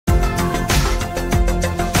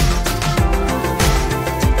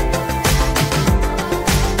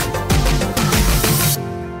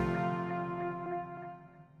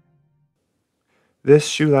This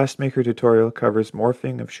shoe last maker tutorial covers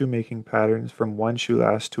morphing of shoemaking patterns from one shoe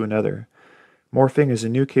last to another. Morphing is a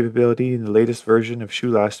new capability in the latest version of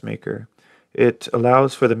Shoe Last Maker. It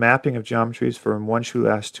allows for the mapping of geometries from one shoe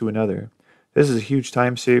last to another. This is a huge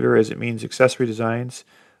time saver as it means accessory designs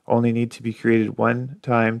only need to be created one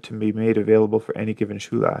time to be made available for any given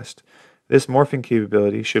shoe last. This morphing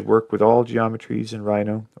capability should work with all geometries in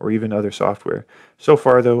Rhino or even other software. So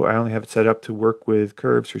far though, I only have it set up to work with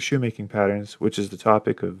curves for shoemaking patterns, which is the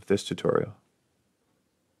topic of this tutorial.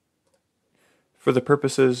 For the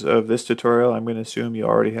purposes of this tutorial, I'm going to assume you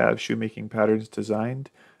already have shoemaking patterns designed.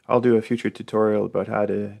 I'll do a future tutorial about how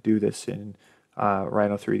to do this in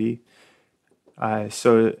Rhino 3D.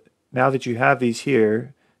 So now that you have these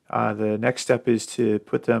here, the next step is to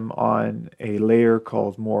put them on a layer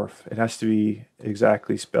called Morph. It has to be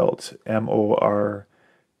exactly spelled M-O-R-P-H.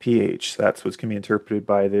 That's what's going to be interpreted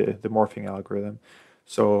by the morphing algorithm.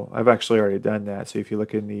 So I've actually already done that. So if you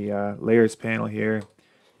look in the layers panel here,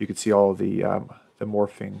 you can see all the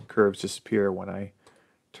morphing curves disappear when I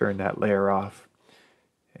turn that layer off.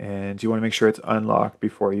 And you want to make sure it's unlocked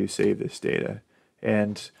before you save this data.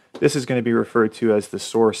 And this is going to be referred to as the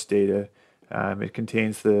source data. It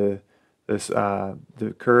contains the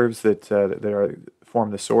curves that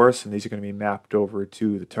form the source, and these are going to be mapped over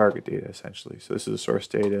to the target data essentially. So this is the source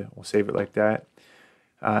data. We'll save it like that.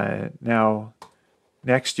 Now,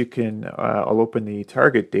 next I'll open the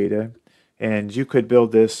target data, and you could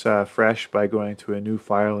build this fresh by going to a new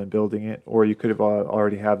file and building it, or you could have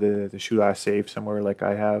already have the shoe last saved somewhere like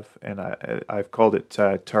I have, and I've called it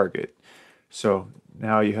target. So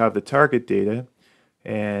now you have the target data,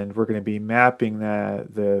 and we're going to be mapping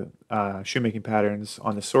the shoemaking patterns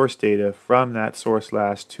on the source data from that source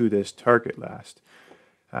last to this target last.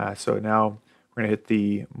 So now we're going to hit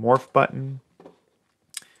the morph button,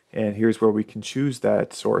 and here's where we can choose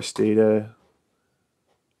that source data.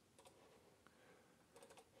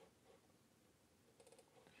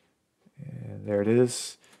 And there it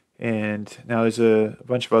is. And now there's a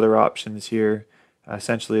bunch of other options here.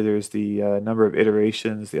 Essentially, there's the number of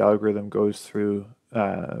iterations the algorithm goes through.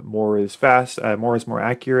 More is fast, more is more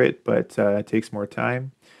accurate, but it takes more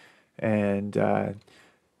time. And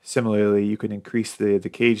similarly, you can increase the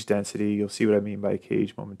cage density. You'll see what I mean by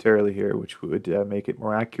cage momentarily here, which would make it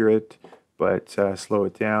more accurate, but slow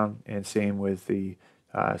it down. And same with the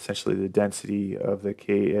essentially the density of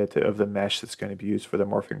the mesh that's going to be used for the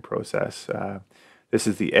morphing process. This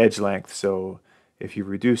is the edge length, so if you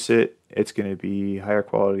reduce it, it's going to be higher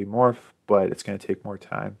quality morph, but it's going to take more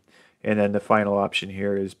time. And then the final option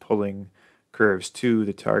here is pulling curves to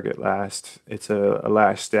the target last. It's a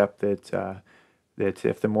last step that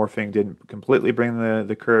if the morphing didn't completely bring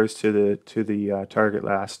the curves to the target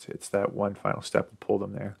last, it's that one final step to pull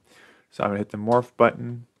them there. So I'm going to hit the morph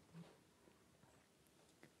button,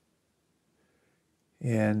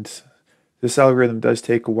 and this algorithm does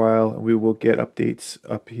take a while, and we will get updates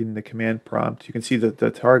up in the command prompt. You can see that the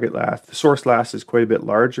target last, the source last is quite a bit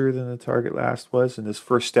larger than the target last was, and this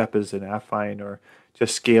first step is an affine, or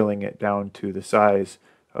just scaling it down to the size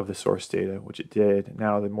of the source data, which it did.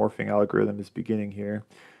 Now the morphing algorithm is beginning here.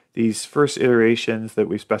 These first iterations that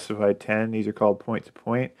we specified 10, these are called point to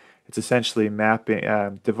point. It's essentially mapping,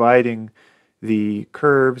 dividing the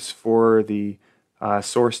curves for the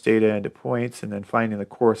source data into points, and then finding the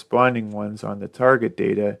corresponding ones on the target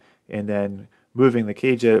data, and then moving the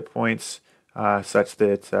cage edit points such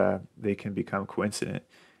that they can become coincident.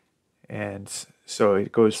 And so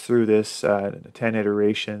it goes through this 10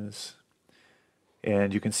 iterations,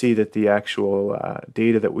 and you can see that the actual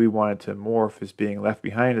data that we wanted to morph is being left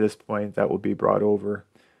behind at this point. That will be brought over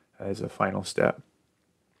as a final step.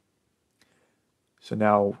 So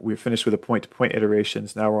now we're finished with the point-to-point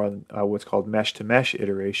iterations. Now we're on what's called mesh-to-mesh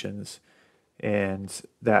iterations, and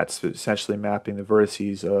that's essentially mapping the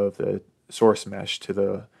vertices of the source mesh to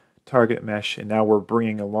the target mesh. And now we're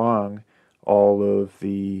bringing along all of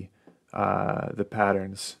the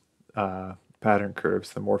patterns, pattern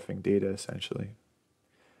curves, the morphing data essentially.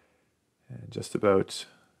 And just about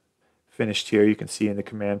finished here. You can see in the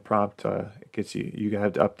command prompt, it gets you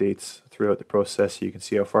have updates throughout the process, so you can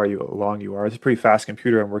see how far along you are. It's a pretty fast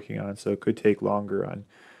computer I'm working on, so it could take longer on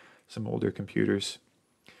some older computers.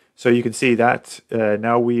 So you can see that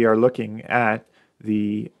now we are looking at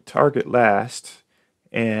the target last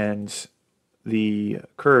and the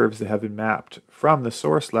curves that have been mapped from the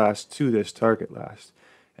source last to this target last.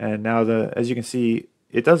 And now as you can see,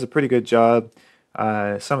 it does a pretty good job.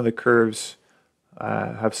 Some of the curves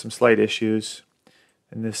have some slight issues.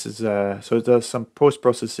 And this is, so it does some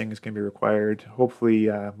post-processing is going to be required. Hopefully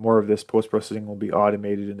more of this post-processing will be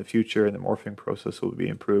automated in the future and the morphing process will be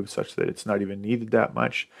improved such that it's not even needed that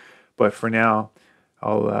much. But for now,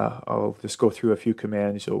 I'll just go through a few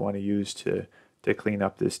commands you'll want to use to clean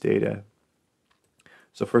up this data.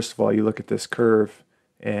 So first of all, you look at this curve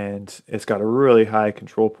and it's got a really high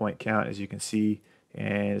control point count, as you can see,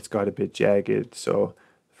 and it's got a bit jagged. So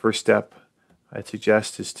the first step I'd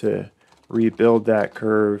suggest is to rebuild that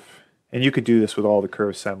curve. And you could do this with all the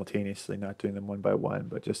curves simultaneously, not doing them one by one,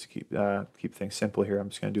 but just to keep things simple here, I'm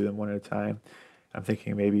just going to do them one at a time. I'm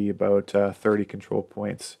thinking maybe about 30 control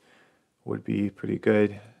points would be pretty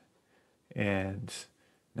good. And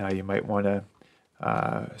now you might want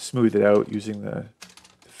to smooth it out using the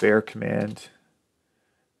fair command.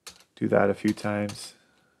 Do that a few times.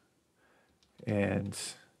 And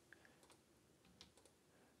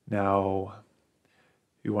now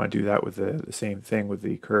you want to do that with the same thing with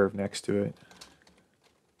the curve next to it.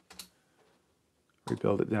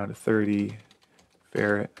 Rebuild it down to 30,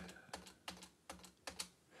 fair it.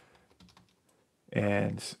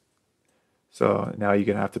 And so now you're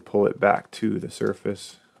going to have to pull it back to the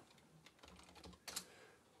surface.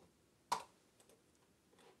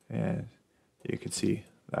 And you can see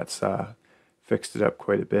that's fixed it up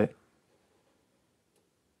quite a bit.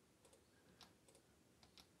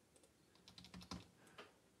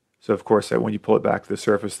 So of course, when you pull it back to the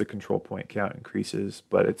surface, the control point count increases,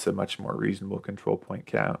 but it's a much more reasonable control point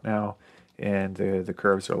count now, and the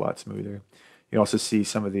curves are a lot smoother. You also see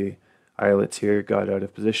some of the eyelets here got out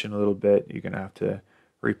of position a little bit. You're going to have to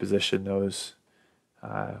reposition those.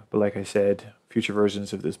 But like I said, future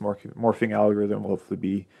versions of this morphing algorithm will hopefully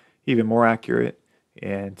be even more accurate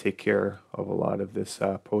and take care of a lot of this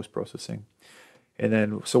post-processing. And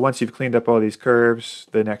then, so once you've cleaned up all these curves,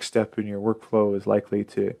 the next step in your workflow is likely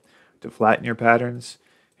to flatten your patterns,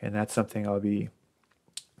 and that's something I'll be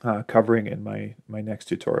covering in my next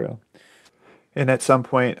tutorial. And at some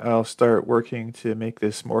point, I'll start working to make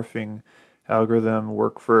this morphing algorithm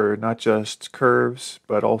work for not just curves,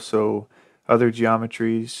 but also other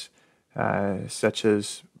geometries, such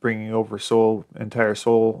as bringing over entire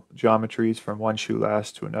sole geometries from one shoe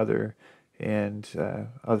last to another, and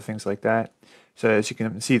other things like that. So as you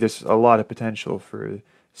can see, there's a lot of potential for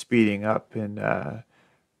speeding up and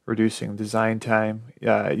reducing design time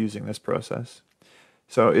using this process.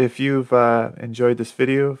 So if you've enjoyed this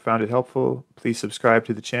video, found it helpful, please subscribe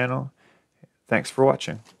to the channel. Thanks for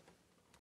watching.